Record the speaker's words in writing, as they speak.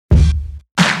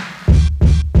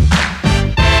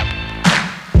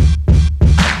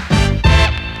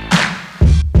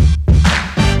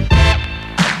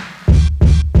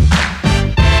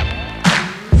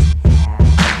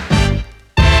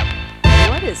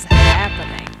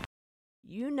happening?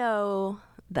 You know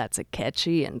that's a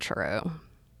catchy intro.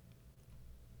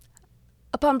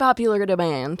 Upon popular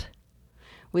demand,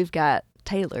 we've got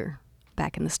Taylor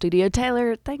back in the studio.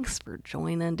 Taylor, thanks for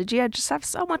joining. Did you just have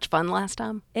so much fun last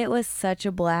time? It was such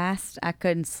a blast. I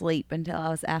couldn't sleep until I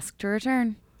was asked to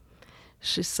return.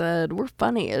 She said, we're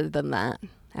funnier than that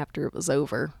after it was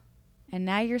over. And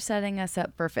now you're setting us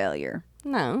up for failure.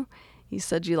 No, you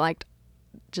said you liked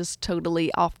just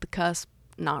totally off the cusp,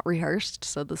 not rehearsed,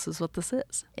 so this is what this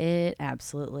is. It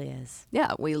absolutely is.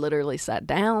 Yeah, we literally sat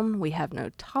down. We have no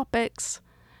topics.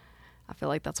 I feel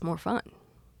like that's more fun.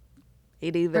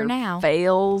 It either For now.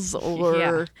 fails or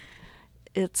Yeah.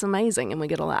 it's amazing, and we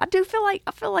get a lot. I feel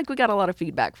like we got a lot of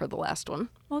feedback for the last one.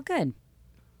 Well, good.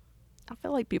 I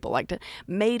feel like people liked it.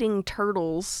 Mating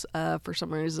turtles, for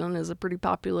some reason, is a pretty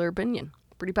popular opinion.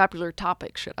 Pretty popular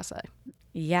topic, should I say.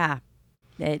 Yeah.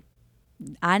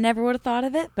 I never would have thought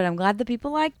of it, but I'm glad the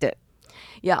people liked it.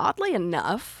 Yeah, oddly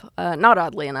enough, not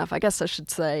oddly enough, I guess I should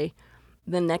say,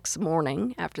 the next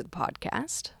morning after the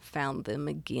podcast, found them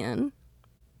again.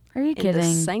 Are you in kidding? the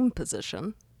same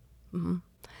position.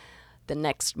 The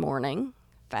next morning,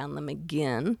 found them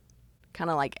again, kind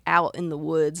of like out in the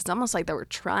woods. It's almost like they were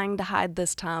trying to hide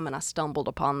this time, and I stumbled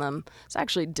upon them. So I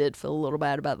actually did feel a little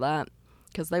bad about that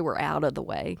because they were out of the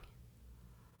way.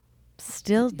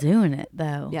 Still doing it,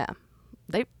 though. Yeah,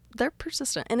 they're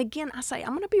persistent. And again, I say I'm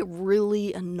going to be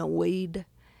really annoyed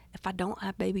if I don't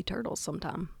have baby turtles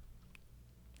sometime.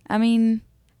 I mean,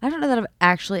 I don't know that I've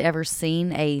actually ever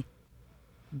seen a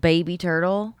baby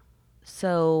turtle.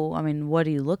 So, I mean, what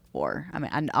do you look for? I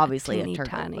mean, obviously a Teeny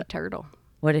turtle. tiny But turtle.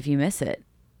 what if you miss it?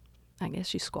 I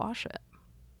guess you squash it.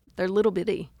 They're little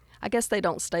bitty. I guess they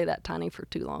don't stay that tiny for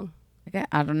too long. Okay,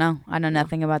 I don't know. I know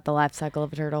nothing about the life cycle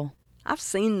of a turtle. I've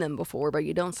seen them before, but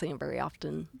you don't see them very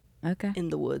often Okay. in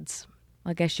the woods.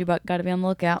 I guess you got to be on the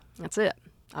lookout. That's it.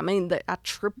 I mean, I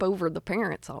trip over the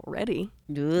parents already.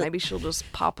 Maybe she'll just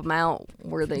pop them out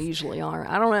where they usually are.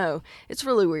 I don't know. It's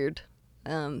really weird.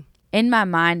 In my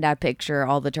mind, I picture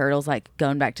all the turtles like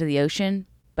going back to the ocean,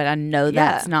 but I know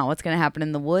that's not what's going to happen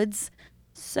in the woods.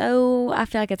 So I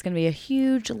feel like it's going to be a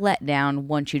huge letdown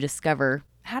once you discover.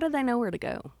 How do they know where to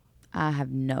go? I have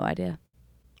no idea.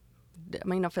 I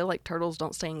mean, I feel like turtles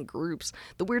don't stay in groups.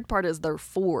 The weird part is there are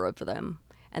 4 of them,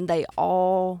 and they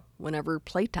all, whenever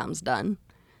playtime's done,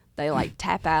 they like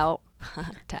tap out,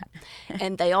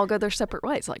 and they all go their separate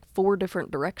ways, like 4 different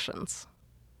directions.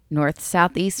 North,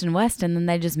 south, east, and west, and then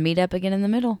they just meet up again in the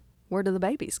middle. Where do the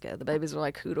babies go? The babies are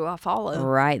like, who do I follow?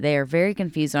 Right. They are very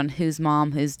confused on who's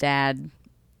mom, who's dad.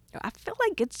 I feel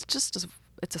like it's just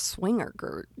it's a swinger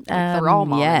group. Like they're all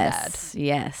mom and dad.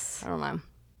 Yes. I don't know.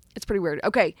 It's pretty weird.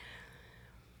 Okay.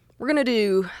 We're going to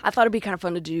do, I thought it'd be kind of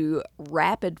fun to do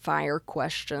rapid fire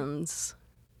questions,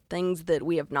 things that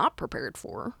we have not prepared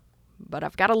for, but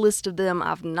I've got a list of them.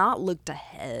 I've not looked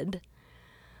ahead.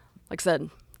 Like I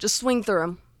said, just swing through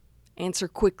them, answer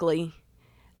quickly,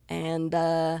 and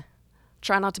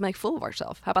try not to make a fool of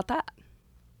ourselves. How about that?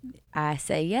 I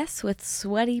say yes with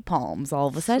sweaty palms all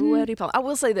of a sudden. Sweaty palm. I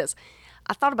will say this.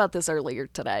 I thought about this earlier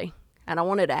today, and I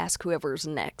wanted to ask whoever's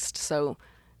next, so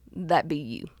that be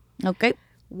you. Okay.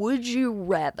 Would you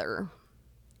rather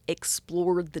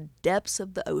explore the depths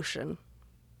of the ocean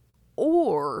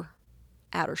or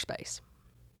outer space?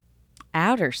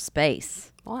 Outer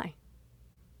space. Why?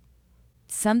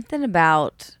 Something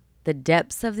about the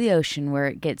depths of the ocean where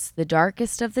it gets the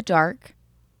darkest of the dark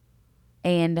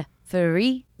and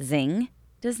freezing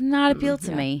does not appeal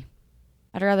to me.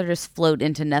 I'd rather just float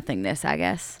into nothingness, I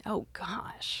guess. Oh,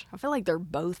 gosh. I feel like they're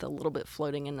both a little bit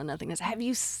floating into nothingness. Have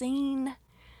you seen,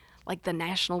 like, the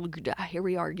National... Here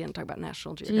we are again talking about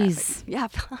National Geographic. Jeez. Yeah.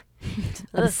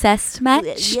 Obsessed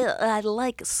match? Yeah, I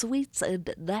like sweets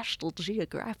and National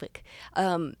Geographic.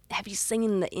 Have you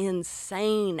seen the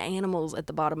insane animals at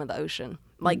the bottom of the ocean?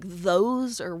 Like,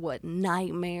 those are what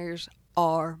nightmares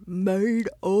are made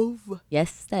of.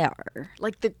 Yes, they are.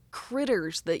 Like the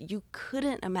critters that you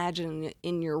couldn't imagine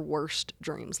in your worst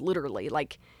dreams, literally.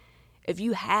 Like, if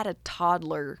you had a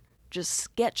toddler just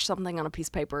sketch something on a piece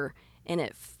of paper and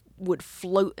it would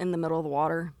float in the middle of the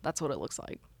water, that's what it looks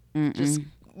like. Just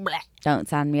bleh. Don't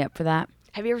sign me up for that.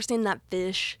 Have you ever seen that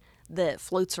fish that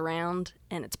floats around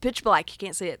and it's pitch black, you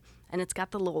can't see it, and it's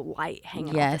got the little light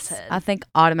hanging off its Yes. head? I think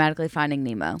automatically Finding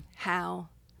Nemo. How?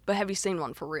 But have you seen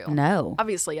one for real? No.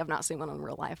 Obviously, I've not seen one in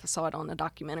real life. I saw it on a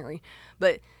documentary.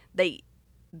 But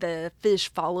the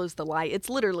fish follows the light. It's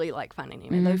literally like Finding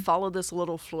Nemo. They follow this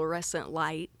little fluorescent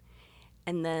light,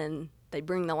 and then they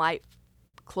bring the light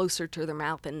closer to their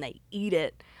mouth and they eat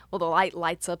it. Well, the light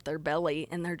lights up their belly,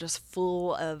 and they're just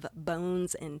full of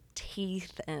bones and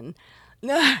teeth and...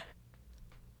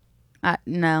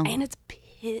 No. And it's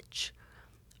pitch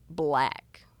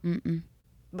black. Mm-mm.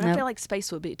 But I Nope. feel like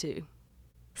space would be too.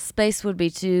 Space would be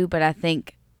too, but I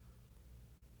think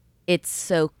it's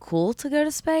so cool to go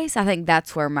to space. I think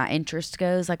that's where my interest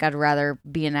goes. Like, I'd rather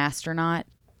be an astronaut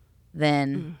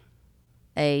than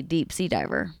a deep sea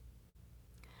diver.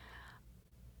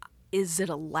 Is it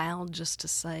allowed just to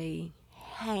say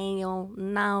hell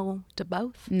no to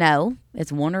both? No,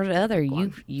 it's one or the other.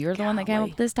 one. You're the one that came up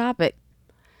Golly. with this topic.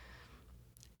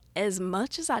 As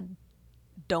much as I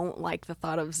don't like the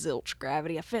thought of zilch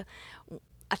gravity,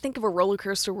 I think of a roller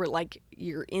coaster where like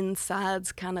your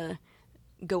insides kind of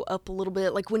go up a little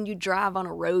bit, like when you drive on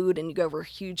a road and you go over a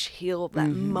huge hill, that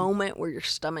moment where your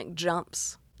stomach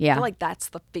jumps. I Yeah. feel like that's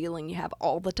the feeling you have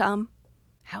all the time.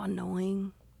 How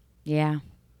annoying. Yeah.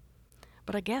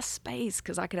 But I guess space,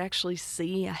 because I could actually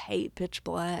see. I hate pitch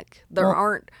black. There Well-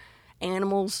 aren't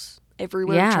animals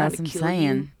everywhere Yeah, trying that's to what I'm kill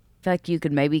saying. you I feel like you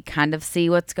could maybe kind of see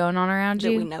what's going on around that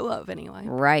we you. know of anyway.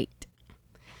 Right.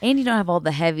 And you don't have all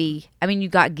the heavy, I mean, you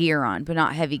got gear on, but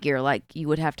not heavy gear like you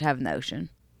would have to have in the ocean.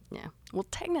 Yeah. Well,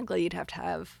 technically, you'd have to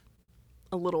have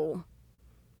a little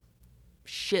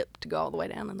ship to go all the way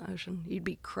down in the ocean. You'd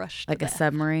be crushed Like to a death.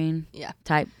 submarine Yeah.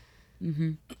 type.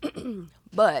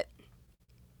 But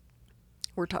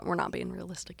we're not being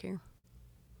realistic here.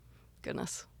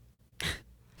 Goodness.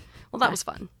 Well, that was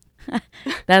fun.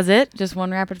 That's it? Just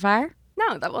one rapid fire?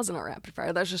 No, that wasn't a rapid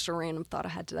fire. That's just a random thought I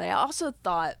had today. I also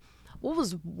thought, what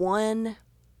was one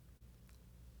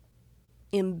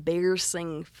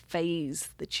embarrassing phase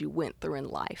that you went through in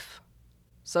life?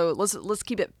 So let's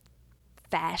keep it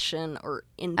fashion or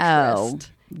interest. Oh,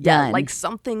 Yeah, done. like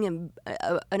something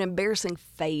an embarrassing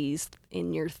phase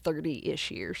in your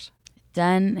 30-ish years.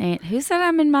 Done. And who said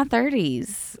I'm in my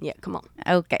 30s? Yeah, come on.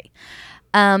 Okay.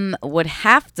 Would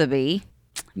have to be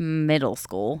middle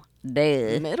school.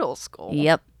 Duh. Middle school.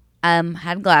 Yep.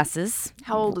 Had glasses.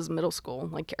 How old is middle school?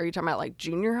 Like, are you talking about like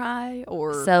junior high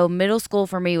or? So middle school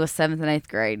for me was 7th and 8th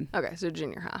grade. Okay, so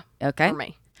junior high Okay. for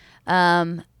me.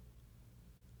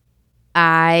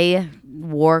 I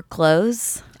wore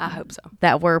clothes I hope so.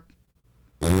 that were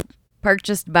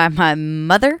purchased by my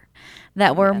mother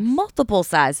that were Yes. multiple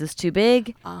sizes too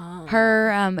big. Ah.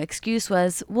 Her excuse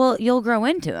was, well, you'll grow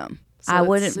into them. So I it's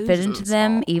wouldn't fit into Susan's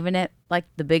them fault. even at like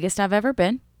the biggest I've ever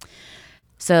been.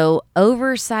 So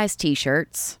oversized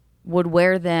t-shirts, would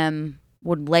layer them.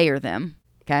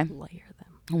 Okay. Layer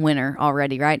them. Winter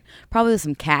already, right? Probably with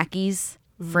some khakis,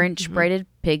 French braided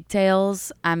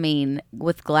pigtails. I mean,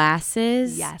 with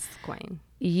glasses. Yes, queen.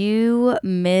 You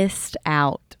missed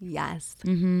out. Yes,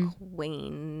 Mm-hmm.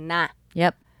 queen. Nah.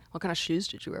 Yep. What kind of shoes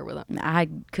did you wear with it? I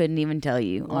couldn't even tell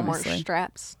you, Walmart honestly.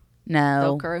 straps.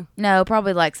 No. Velcro. No,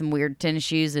 probably like some weird tennis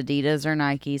shoes, Adidas or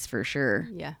Nikes for sure.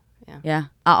 Yeah. Yeah. Yeah.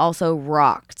 I also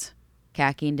rocked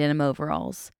khaki and denim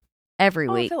overalls every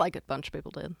Oh, I week. feel like a bunch of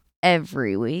people did.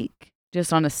 Every week.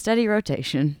 Just on a steady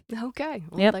rotation. Okay.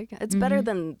 Well, Yep. there you go. It's better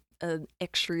than an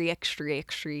extra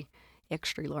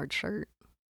large shirt.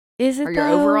 Is it Are your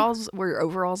though? overalls? Were your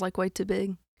overalls like way too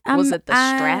big? Was it the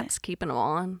straps keeping them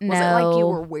on? Was it like you No.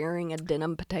 were wearing a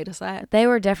denim potato sack? They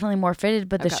were definitely more fitted,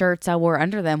 but the Okay. shirts I wore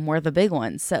under them were the big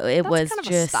ones. So it That's was kind of a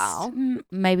just style.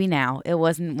 maybe now. It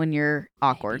wasn't when you're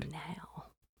awkward. Maybe now.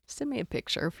 Send me a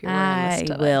picture if you're wearing this I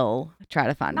today. will try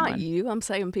to find Not one. you. I'm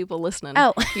saying people listening.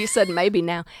 Oh. You said maybe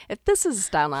now. If this is a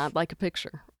style, I'd like a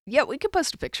picture. Yeah, we could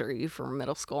post a picture of you from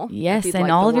middle school. if Yes, you'd and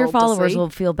like all the of your world to followers see. will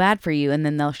feel bad for you, and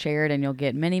then they'll share it, and you'll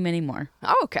get many, many more.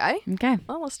 Oh, okay. Okay.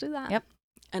 Well, let's do that. Yep.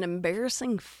 An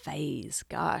embarrassing phase.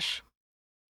 Gosh.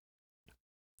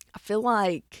 I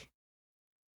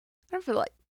don't feel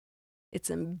like it's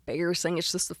embarrassing.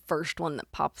 It's just the first one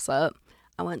that pops up.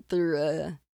 I went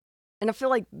through and I feel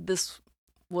like this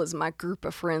was my group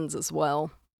of friends as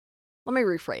well. Let me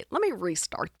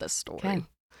restart this story. Okay.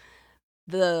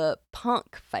 The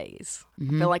punk phase. I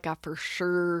Mhm. feel like I for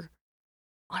sure,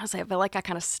 honestly, I feel like I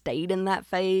kind of stayed in that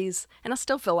phase, and I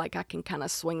still feel like I can kind of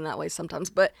swing that way sometimes.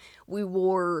 But we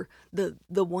wore the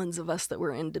ones of us that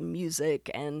were into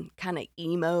music and kind of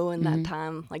emo in that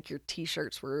time. Like your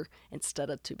t-shirts were, instead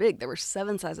of too big, they were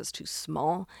 7 sizes too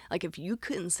small. Like if you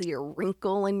couldn't see a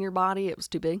wrinkle in your body, it was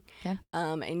too big. Okay.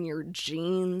 And your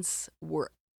jeans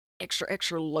were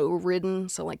extra low ridden,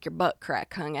 so like your butt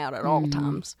crack hung out at all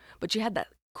times. But you had that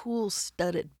cool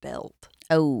studded belt.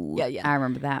 Oh, Yeah. I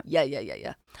remember that. Yeah.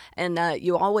 And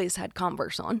you always had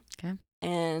Converse on. Okay.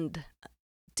 And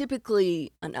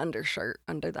typically an undershirt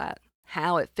under that.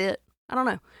 How it fit, I don't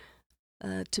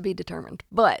know. To be determined.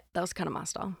 But that was kind of my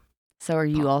style. So are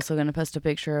you Punk. also going to post a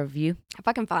picture of you? If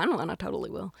I can find one, I totally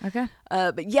will. Okay.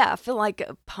 But yeah, I feel like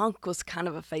punk was kind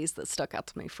of a phase that stuck out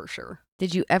to me for sure.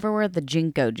 Did you ever wear the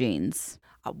Jinko jeans?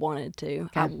 I wanted to.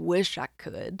 Okay. I wish I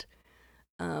could.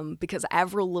 Because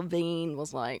Avril Lavigne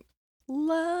was like,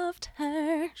 loved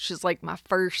her. She's like my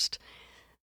first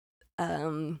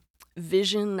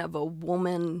vision of a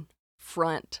woman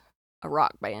front a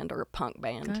rock band or a punk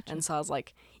band. Gotcha. And so I was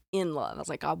like in love. I was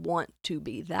like, I want to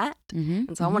be that. Mm-hmm.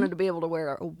 And so I wanted to be able to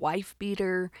wear a wife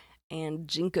beater and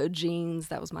Jinko jeans.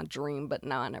 That was my dream, but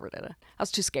no, I never did it. I was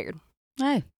too scared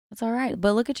Hey, that's all right.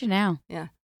 But look at you now.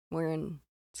 wearing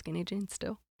skinny jeans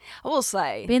still. I will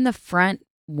say, Being the front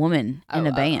woman in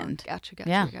a band. Gotcha.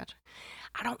 Yeah.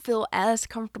 I don't feel as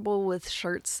comfortable with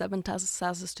shirts 7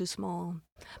 sizes too small.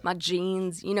 My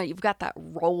jeans, you've got that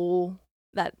roll,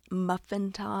 that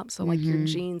muffin top, so like your Mhm.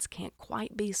 jeans can't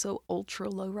quite be so ultra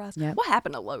low rise. Yep. What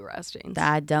happened to low rise jeans?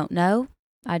 I don't know.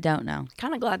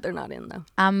 Kind of glad they're not in though.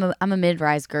 I'm a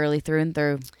mid-rise girly through and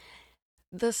through.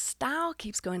 The style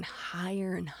keeps going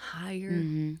higher and higher.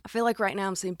 Mm-hmm. I feel like right now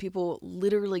I'm seeing people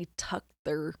literally tuck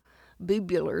their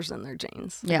boobulars in their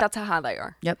jeans. Like Yep. That's how high they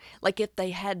are. Yep. Like if they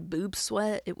had boob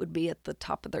sweat, it would be at the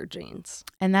top of their jeans.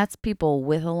 And that's people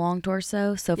with a long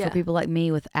torso. So Yeah. for people like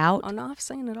me without, Oh no, I've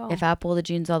seen it all. if I pull the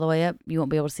jeans all the way up, you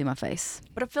won't be able to see my face.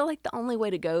 But I feel like the only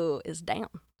way to go is down.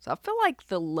 So I feel like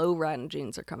the low riding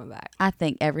jeans are coming back. I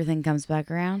think everything comes back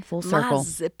around full My circle.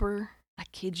 zipper, I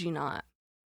kid you not,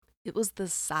 it was the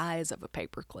size of a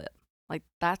paperclip. Like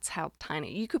that's how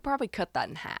tiny. You could probably cut that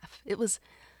in half.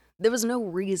 There was no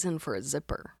reason for a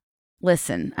zipper.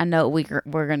 Listen, I know what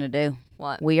we're going to do.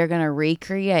 What? We are going to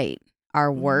recreate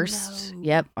our worst,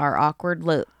 No. our awkward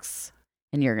looks.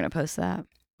 And you're going to post that.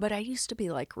 But I used to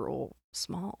be like real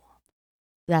small.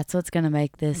 That's what's going to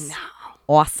make this No.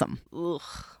 awesome. Ugh.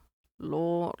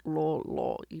 Lord.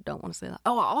 You don't want to say that.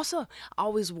 Oh, I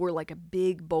always wore like a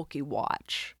big bulky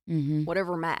watch. Mm-hmm.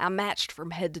 Whatever I matched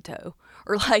from head to toe.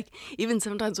 Or like even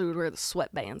sometimes we would wear the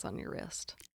sweatbands on your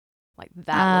wrist. Like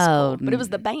that was Oh, cool. But it was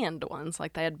the band ones.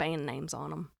 Like they had band names on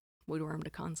them. We'd wear them to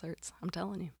concerts. I'm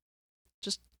telling you.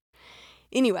 Just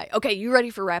anyway. Okay, you ready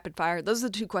for rapid fire? Those are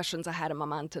the 2 questions I had in my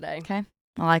mind today. Okay.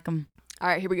 I like them. All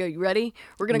right, here we go. You ready?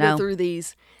 We're going to No. go through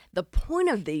these. The point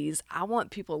of these, I want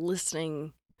people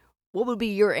listening. What would be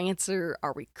your answer?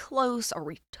 Are we close? Are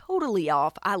we totally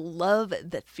off? I love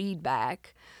the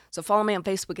feedback. So follow me on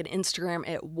Facebook and Instagram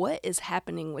at What Is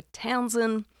Happening with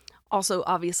Townsend. Also,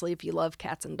 obviously, if you love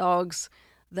cats and dogs,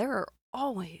 there are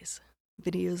always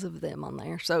videos of them on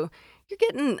there. So you're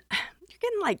getting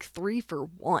like 3 for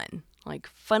 1. Like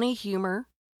funny humor.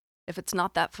 If it's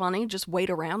not that funny, just wait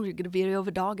around. You get a video of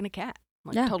a dog and a cat.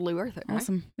 Like Yeah. totally worth it, right?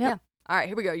 Awesome. Yep. Yeah. All right,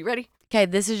 here we go. You ready? Okay,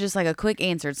 this is just like a quick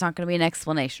answer. It's not going to be an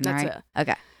explanation, That's right? it.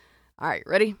 Okay. All right,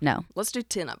 ready? No. Let's do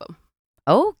 10 of them.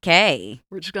 Okay.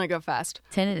 We're just going to go fast.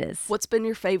 10 it is. What's been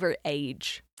your favorite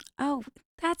age? Oh,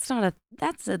 that's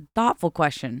a thoughtful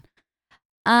question.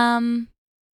 I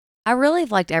really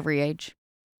have liked every age.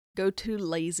 Go to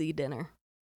lazy dinner.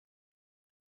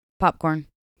 Popcorn.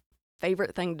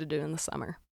 Favorite thing to do in the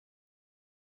summer.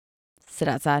 Sit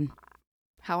outside.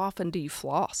 How often do you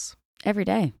floss? Every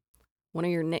day. One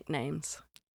of your nicknames.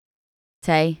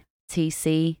 Tay.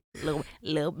 TC.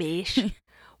 Little bish.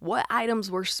 What items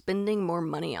we're spending more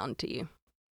money on to you?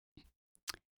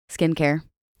 Skincare.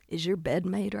 Is your bed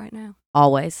made right now?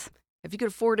 Always. If you could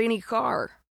afford any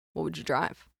car, what would you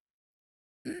drive?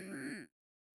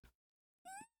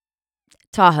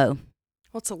 Tahoe.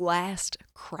 What's the last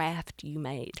craft you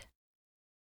made?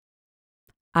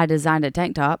 I designed a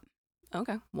tank top.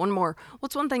 Okay, one more.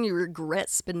 What's one thing you regret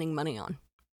spending money on?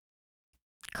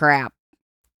 Crap.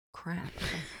 Crap.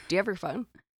 Do you have your phone?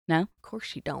 No. Of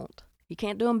course you don't. You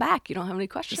can't do them back. You don't have any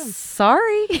questions.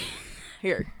 Sorry.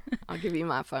 Here, I'll give you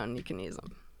my phone. You can use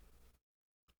them.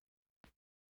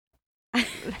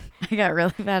 I got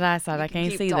really bad eyesight. I can't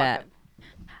Keep see talking. that.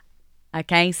 I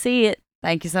can't see it.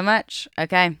 Thank you so much.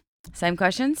 Okay. Same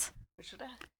questions Should I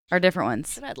or different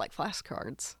ones? should I add like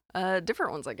flashcards?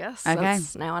 Different ones, I guess. Okay.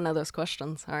 Now I know those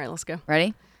questions. All right, let's go.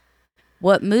 Ready?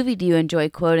 What movie do you enjoy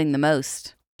quoting the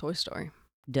most? Toy Story.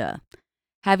 Duh.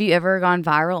 Have you ever gone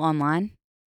viral online?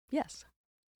 Yes.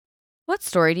 What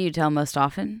story do you tell most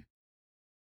often?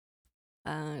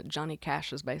 Johnny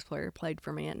Cash's bass player played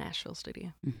for me at Nashville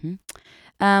Studio.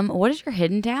 Mm-hmm. What is your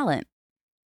hidden talent?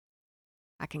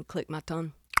 I can click my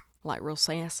tongue like real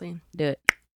sassy. Do it.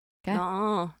 Okay.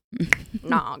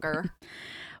 Nah, girl.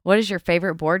 What is your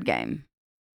favorite board game?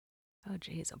 Oh,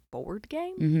 geez, a board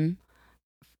game?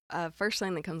 Mm-hmm. First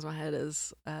thing that comes to my head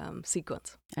is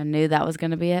Sequence. I knew that was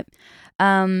going to be it.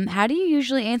 How do you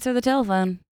usually answer the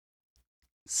telephone?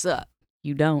 Sup?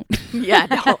 You don't. Yeah,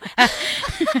 I don't.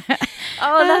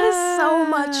 Oh, that is so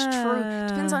much true.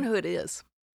 Depends on who it is.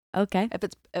 Okay.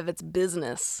 If it's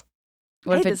business.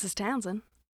 What Hey, if this is Townsend.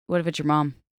 What if it's your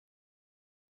mom?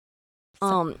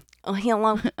 Oh,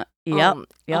 hello. Yep.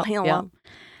 Oh, hello.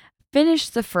 Finish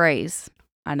the phrase.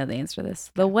 I know the answer to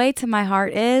this. The way to my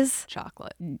heart is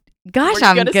Chocolate. Gosh, Were you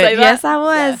I'm gonna good. say that? Yes, I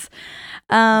was.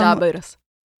 Diabetes.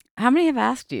 How many have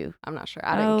asked you? I'm not sure.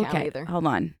 I didn't count either. Hold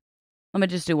on. Let me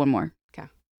just do one more. Okay.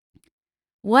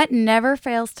 What never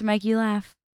fails to make you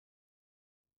laugh?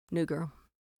 New Girl.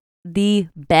 The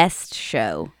best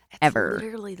show It's ever.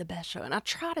 literally the best show, and I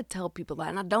try to tell people that,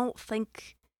 and I don't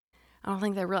think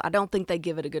they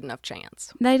give it a good enough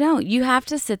chance. They don't. You have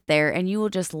to sit there and you will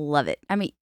just love it. I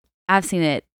mean, I've seen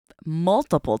it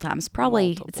multiple times.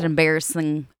 Probably it's an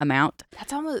embarrassing amount.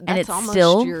 That's almost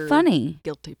still your funny.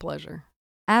 Guilty pleasure.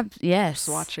 Yes. Just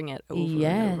watching it over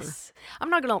and over. I'm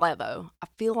not gonna lie though. I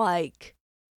feel like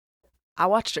I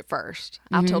watched it first.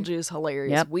 I told you it was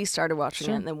hilarious. Yep. We started watching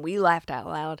it, and then we laughed out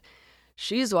loud.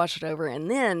 She's watched it over, and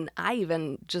then I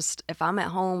even just, if I'm at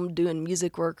home doing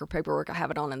music work or paperwork, I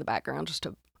have it on in the background, just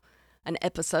an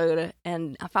episode,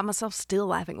 and I find myself still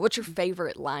laughing. What's your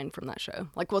favorite line from that show?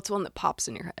 Like, what's one that pops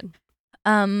in your head?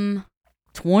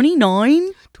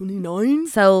 29. 29?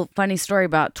 So, funny story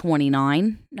about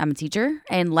 29. I'm a teacher,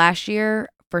 and last year,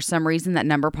 for some reason, that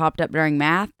number popped up during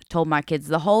math. Told my kids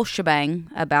the whole shebang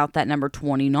about that number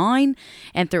 29.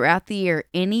 And throughout the year,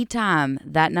 anytime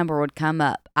that number would come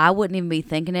up, I wouldn't even be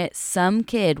thinking it. Some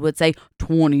kid would say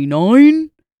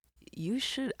 29.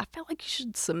 I feel like you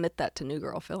should submit that to New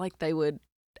Girl. I feel like they would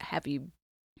have you,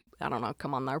 I don't know,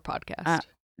 come on their podcast.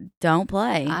 Don't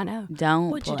play. I know.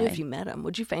 What'd you do if you met him?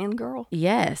 Would you fangirl?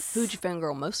 Yes. Who'd you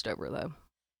fangirl most over, though?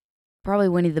 Probably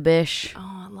Winnie the Bish.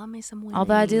 Oh, I love me some Winnie.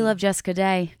 Although I do love Jessica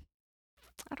Day.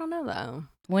 I don't know, though.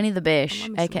 Winnie the Bish,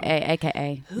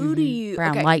 a.k.a. Who do you...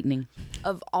 Brown Lightning.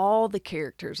 Of all the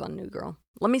characters on New Girl,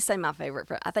 let me say my favorite.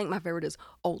 I think my favorite is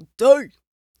All Day.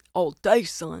 All day,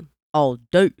 son. All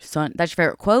day, son. That's your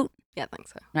favorite quote? Yeah, I think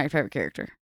so. Not your favorite character?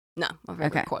 No, my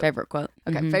favorite quote. Favorite quote.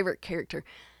 Okay, favorite character.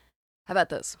 How about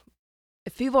this?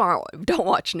 If people don't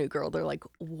watch New Girl, they're like,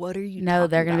 what are you No,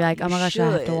 they're going to be about? like, oh my gosh,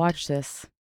 I have to watch this.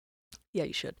 Yeah,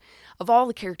 you should. Of all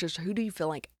the characters, who do you feel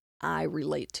like I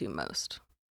relate to most?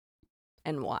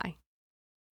 And why?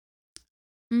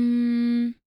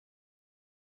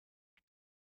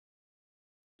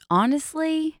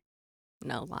 Honestly,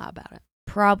 no lie about it.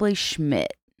 Probably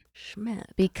Schmidt.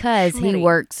 Because Schmitty. he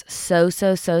works so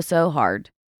hard.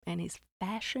 And he's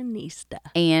fashionista.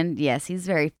 And yes, he's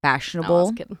very fashionable. No, I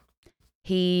was kidding.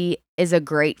 He is a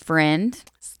great friend.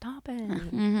 Stop it.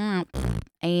 Mm-hmm.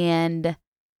 And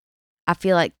I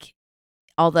feel like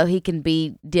although he can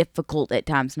be difficult at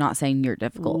times, not saying you're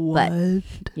difficult, but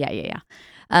yeah.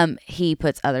 He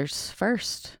puts others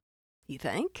first. You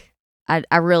think?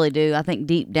 I really do. I think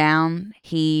deep down,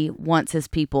 he wants his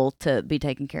people to be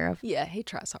taken care of. Yeah, he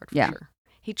tries hard for sure.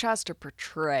 He tries to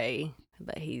portray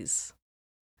that he's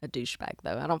a douchebag,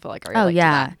 though. I don't feel like I relate to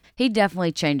that. He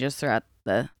definitely changes throughout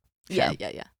the show.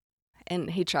 Yeah. And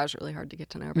he tries really hard to get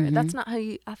to know everybody. That's not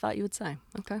who I thought you would say.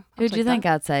 Okay. Who do you think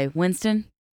I'd say? Winston?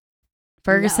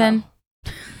 Ferguson?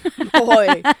 No.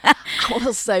 Boy, I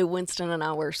will say Winston and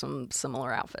I wear some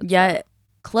similar outfits. Yeah.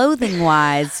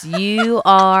 Clothing-wise, you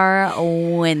are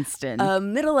Winston. A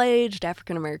middle-aged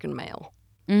African-American male.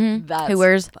 Mm-hmm. That's who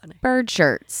wears funny. bird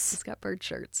shirts. He's got bird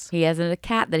shirts. He has a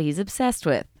cat that he's obsessed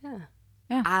with. Yeah.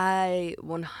 Yeah. I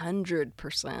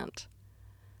 100%,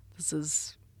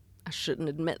 I shouldn't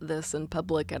admit this in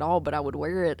public at all, but I would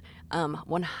wear it.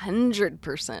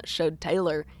 100% showed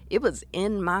Taylor. It was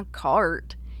in my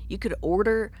cart. You could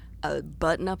order a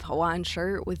button-up Hawaiian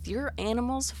shirt with your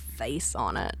animal's face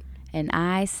on it. And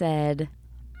I said,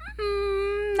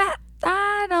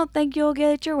 I don't think you'll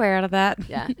get your wear out of that.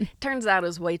 Yeah. Turns out it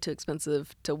was way too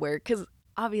expensive to wear because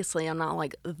obviously I'm not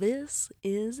like, this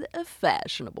is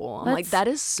fashionable. I'm like, that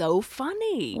is so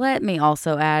funny. Let me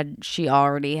also add, she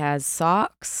already has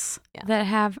socks that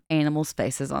have animals'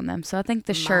 faces on them. So I think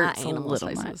the shirt's a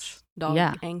little much. Dog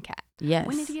and cat. Yes.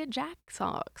 We need to get Jack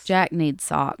socks. Jack needs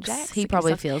socks. He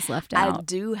probably feels left out. I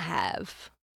do have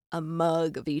a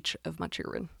mug of each of my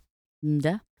children.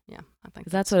 Yeah. Yeah, I think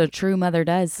that's what a true mother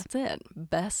does. That's it.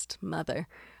 Best mother.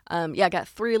 I got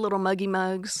 3 little muggy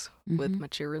mugs with my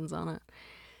children's on it.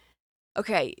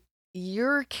 Okay,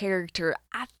 your character,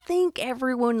 I think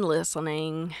everyone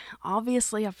listening,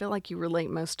 obviously I feel like you relate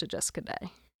most to Jessica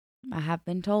Day. I have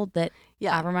been told that.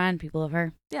 Yeah. I remind people of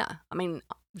her. Yeah, I mean,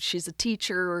 she's a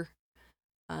teacher.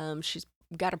 She's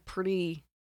got a pretty,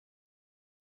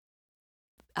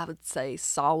 I would say,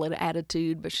 solid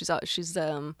attitude, but she's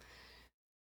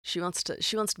She wants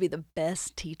to be the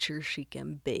best teacher she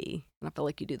can be. And I feel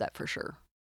like you do that for sure.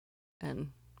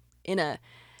 And in a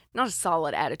not a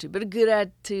solid attitude, but a good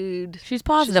attitude. She's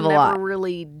positive She's a lot. never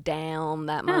really down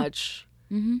that much.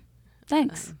 Mm-hmm.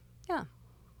 Thanks. Yeah.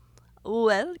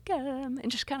 Welcome.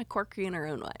 And just kind of quirky in her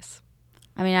own ways.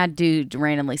 I mean, I do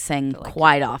randomly sing Feel like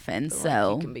quite often, Feel so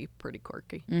like you can be pretty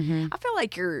quirky. mm-hmm. I feel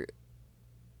like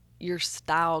your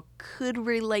style could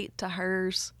relate to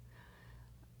hers.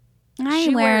 I ain't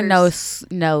She wearing wears-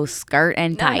 no skirt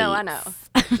and tights. No, I know.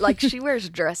 Like, she wears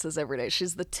dresses every day.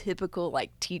 She's the typical,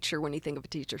 like, teacher. When you think of a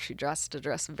teacher, she dress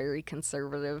very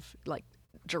conservative, like,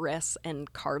 dress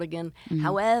and cardigan. Mm-hmm.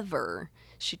 However,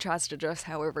 she tries to dress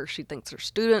however she thinks her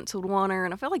students would want her.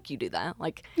 And I feel like you do that.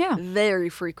 Like, Yeah. very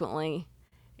frequently,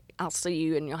 I'll see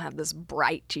you and you'll have this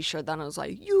bright t-shirt that I was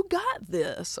like, you got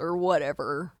this, or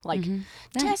whatever. Like, Yeah.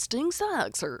 testing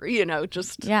sucks, or,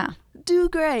 just Yeah. do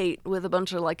great with a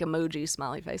bunch of, like, emoji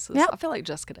smiley faces. Yep. I feel like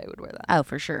Jessica Day would wear that. Oh,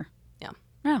 for sure. Yeah.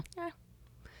 Oh. Yeah.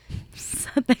 So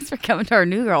thanks for coming to our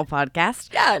New Girl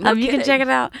podcast. Yeah, no You can kidding. check it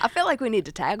out. I feel like we need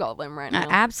to tag all them right now.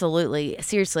 Absolutely.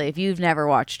 Seriously, if you've never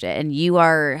watched it and you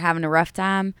are having a rough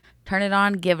time, turn it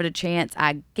on, give it a chance.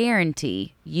 I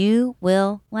guarantee you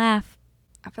will laugh.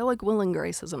 I feel like Will and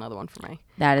Grace is another one for me.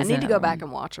 That I is need to another go back one.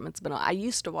 and watch them. I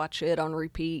used to watch it on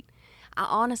repeat. I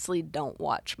honestly don't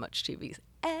watch much TV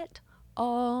at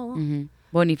all. Mm-hmm.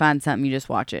 When you find something, you just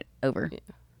watch it over.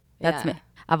 That's Yeah. me.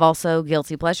 I've also,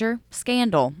 guilty pleasure,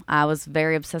 Scandal. I was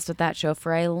very obsessed with that show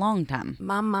for a long time.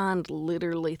 My mind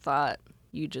literally thought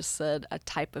you just said a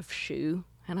type of shoe.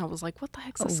 And I was like, what the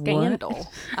heck's a What? scandal?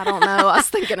 I don't know. I was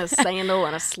thinking a sandal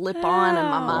and a slip-on, and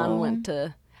my mind went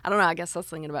to, I don't know, I guess I was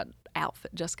thinking about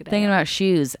outfit, Jessica Day. Thinking about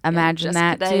shoes. Imagine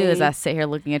Jessica that too as Day. I sit here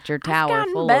looking at your I've tower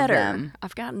gotten full better. of them.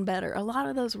 I've gotten better. A lot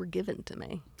of those were given to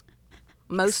me.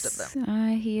 Most of them.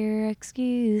 I hear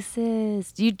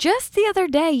excuses. You just the other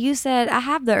day you said I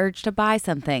have the urge to buy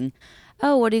something.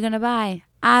 Oh, what are you gonna buy?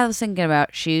 I was thinking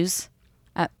about shoes.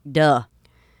 Duh.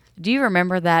 Do you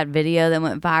remember that video that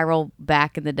went viral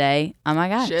back in the day? Oh my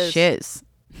god, Shoes. shoes.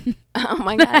 Oh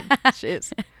my God.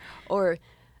 Shiz. Or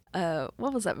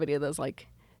what was that video that was like,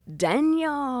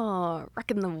 Daniel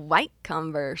rocking the white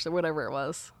Converse or whatever it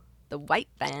was. The white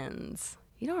Vans.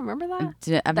 You don't remember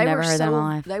that? I've They never were heard that in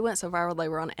my life. They went so viral they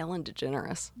were on Ellen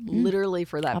DeGeneres. Literally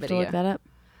for that I'll have to video. look that up.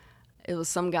 It was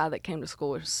some guy that came to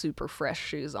school with super fresh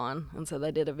shoes on. And so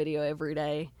they did a video every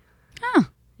day. Huh.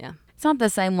 Yeah. It's not the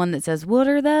same one that says, "What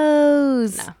are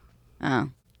those?" No. Oh.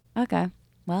 Okay.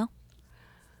 Well,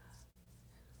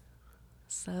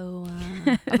 So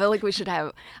I feel like we should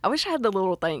have. I wish I had the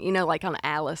little thing, like on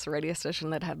Alice radio station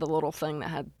that had the little thing that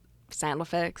had sound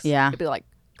effects. Yeah. It'd be like.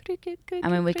 I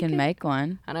mean, we can make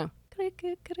one. I know.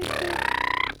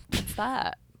 What's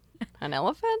that? An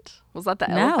elephant? Was that the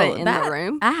No, elephant in that- the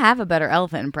room? I have a better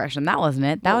elephant impression. That wasn't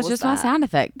it. That What was was just my that? sound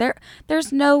effect.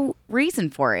 There's no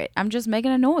reason for it. I'm just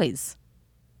making a noise.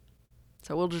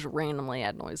 So we'll just randomly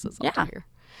add noises Yeah. onto here.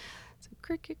 So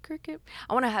cricket.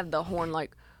 I want to have the horn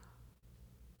like.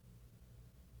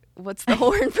 What's the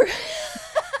horn for?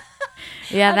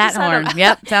 Yeah, I that just had horn.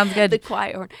 Yep, sounds good. The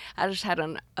quiet horn. I just had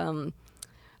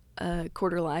a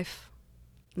quarter life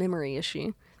memory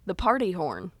issue. The party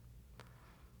horn.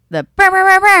 The brr, brr,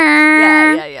 brr,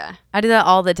 brr. Yeah. I do that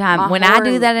all the time. My When I do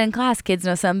horn- that in class, kids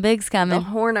know something big's The coming.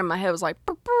 horn in my head was like,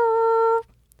 "Brr, brr."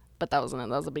 But that wasn't it.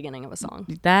 That was the beginning of a song.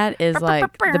 That is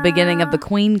like the beginning of the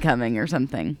Queen coming or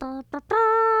something. Brr, brr,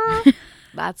 brr.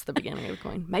 That's the beginning of the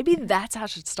coin. Maybe that's how I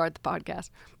should start the podcast.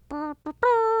 Brr, brr,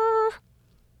 brr.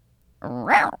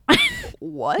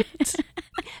 What?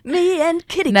 Me and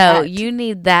Kitty No, Cat. you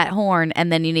need that horn,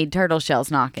 and then you need turtle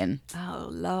shells knocking. Oh,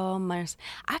 Lord mercy.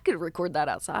 I could record that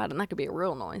outside, and that could be a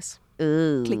real noise.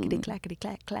 Ooh. Clickety, clackety,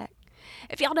 clack, clack.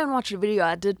 If y'all didn't watch the video,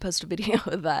 I did post a video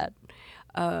of that.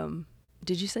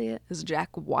 Did you see it? Is Jack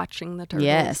watching the turtles?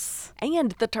 Yes.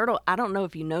 And the turtle, I don't know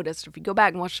if you noticed, if you go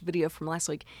back and watch the video from last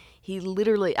week, he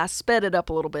literally, I sped it up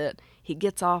a little bit. He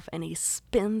gets off and he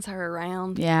spins her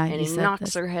around. Yeah, And you he said knocks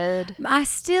this. her head. I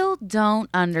still don't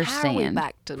How are we understand.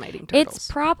 back to mating turtles? It's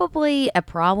probably a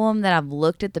problem that I've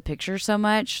looked at the picture so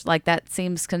much. Like, that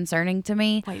seems concerning to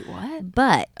me. Wait, what?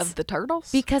 But Of the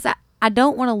turtles? because I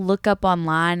don't want to look up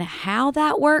online how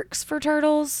that works for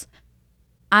turtles.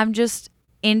 I'm just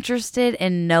interested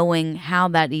in knowing how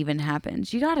that even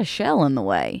happens. You got a shell in the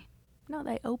way. No,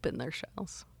 they open their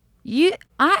shells.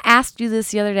 I asked you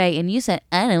this the other day and you said,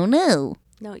 I don't know.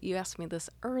 No, you asked me this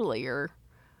earlier,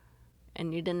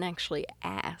 and you didn't actually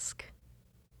ask.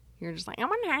 You're just like, I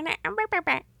want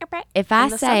to. If I In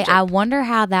the say, I subject. wonder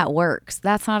how that works,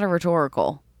 that's not a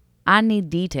rhetorical. I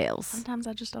need details. Sometimes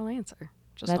I just don't answer.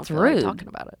 Just That's don't feel like rude. talking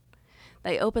about it.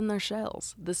 They open their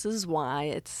shells. This is why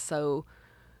it's so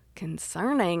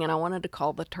concerning, and I wanted to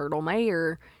call the turtle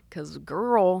mayor because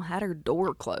girl had her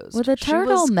door closed. Would the She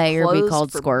turtle was mayor be closed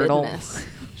called for Squirtle? business.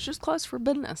 She was closed for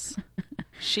business.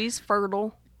 She's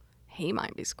fertile. He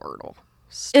might be Squirtle.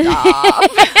 Stop.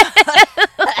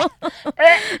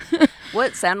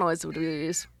 What sound noise would we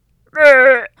use?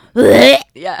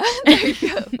 Yeah, there you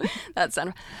go. That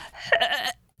sound.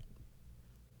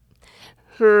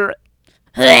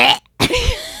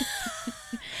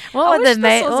 What wish would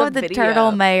this was a the video.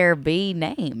 turtle mayor be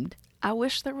named? I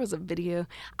wish there was a video.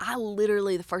 I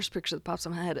literally, the first picture that pops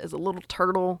in my head is a little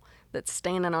turtle that's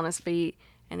standing on his feet,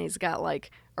 and he's got like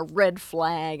a red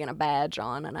flag and a badge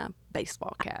on and a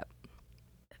baseball cap.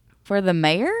 For the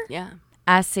mayor? Yeah.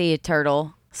 I see a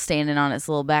turtle standing on its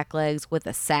little back legs with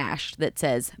a sash that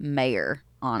says mayor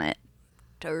on it.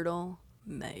 Turtle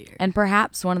mayor. And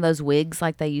perhaps one of those wigs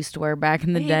like they used to wear back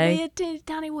in the day.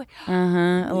 Tiny wig.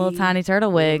 A little tiny turtle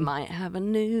We wig. might have a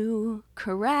new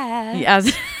corral. Yeah.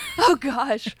 Oh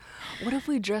gosh. What if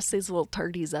we dress these little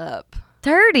turdies up?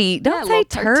 Turdy. Don't say little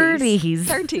turdies.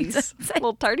 Turdies.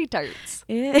 Little turdy turds.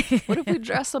 Yeah. What if we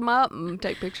dress them up and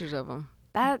take pictures of them?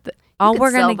 All could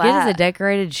we're going to sell get is a that.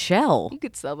 decorated shell. You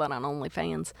could sell that on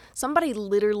OnlyFans. Somebody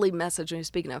literally messaged me,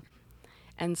 speaking of,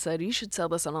 and said, you should sell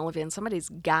this on OnlyFans. Somebody's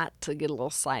got to get a little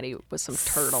sidey with some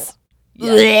turtle.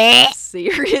 Yeah.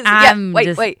 Serious? I'm Wait.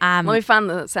 just- Let I'm- me find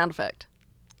the sound effect.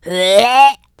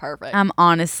 Perfect. I'm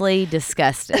honestly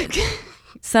disgusted.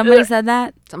 Somebody said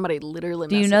that? Somebody literally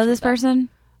Do you messaged know me this that. person?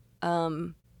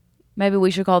 Um, Maybe we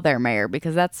should call their mayor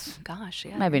because that's gosh,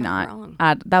 yeah. maybe you're not. Wrong.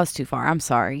 That was too far. I'm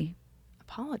sorry.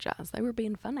 Apologize. They were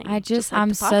being funny. I'm like so the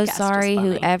podcast is sorry funny.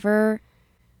 whoever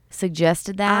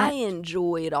suggested that. I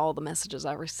enjoyed all the messages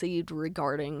I received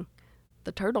regarding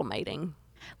the turtle mating.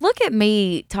 Look at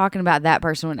me talking about that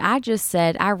person when I just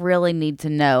said I really need to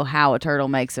know how a turtle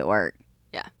makes it work.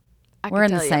 Yeah. I We're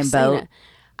can in the tell you, I've same seen boat. it.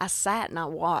 I sat and I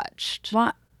watched.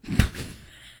 What?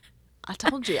 I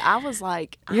told you, I was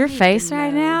like, I Your need to face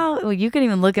right know. now? Well, you couldn't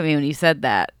even look at me when you said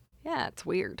that. Yeah, it's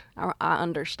weird. I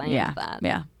understand Yeah. that.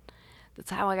 Yeah.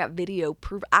 That's how I got video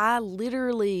proof. I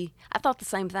thought the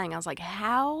same thing. I was like,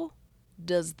 how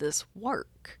does this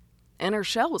work? And her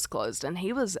shell was closed, and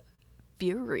he was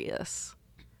furious.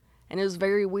 And it was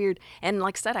very weird. And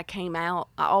like I said, I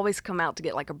always come out to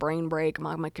get like a brain break. I'm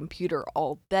on my computer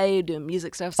all day doing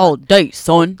music stuff. So All day,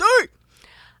 son.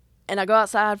 And I go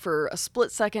outside for a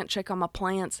split second, check on my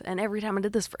plants. And every time I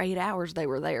did this for 8 hours, they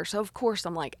were there. So of course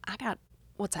I'm like,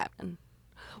 what's happening?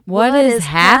 What is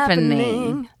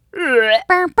happening?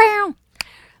 Bow, bow.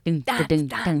 Ding, da, ding,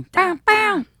 ding, bow,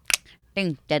 bow.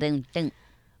 Ding, da, ding, ding.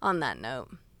 On that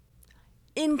note,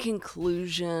 in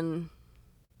conclusion,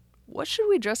 what should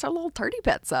we dress our little turdy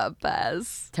pets up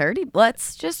as?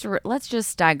 Let's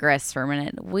just digress for a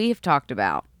minute. We've talked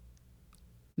about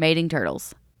mating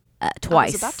turtles twice.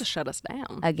 I was about to shut us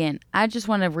down. Again, I just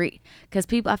want to because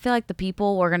I feel like the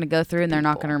people we're going to go through and they're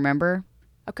not going to remember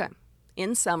Okay.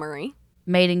 In summary,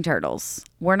 mating turtles.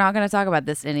 We're not going to talk about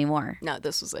this anymore. no,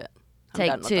 this was it. I'm Take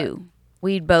done with 2.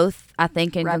 We'd both, I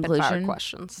think, in Rapid fire conclusion,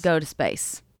 questions. go to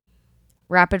space.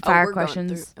 Rapid Oh, fire we're going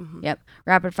questions. through- mhm. Yep.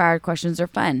 Rapid fire questions are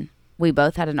fun. We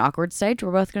both had an awkward stage.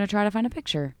 We're both going to try to find a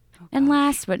picture. And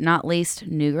last but not least,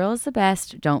 New Girl is the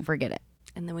best. Don't forget it.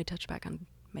 And then we touch back on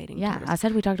mating Yeah, turtles. I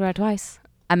said we talked about it twice.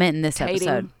 I meant in this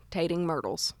episode. Tating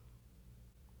myrtles.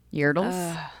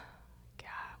 Yertles.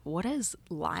 What is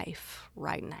life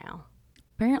right now?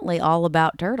 Apparently all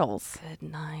about turtles. Good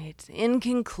night. In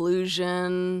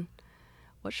conclusion,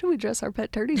 what should we dress our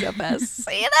pet turdies up as?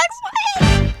 See you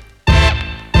next week.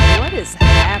 What is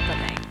happening?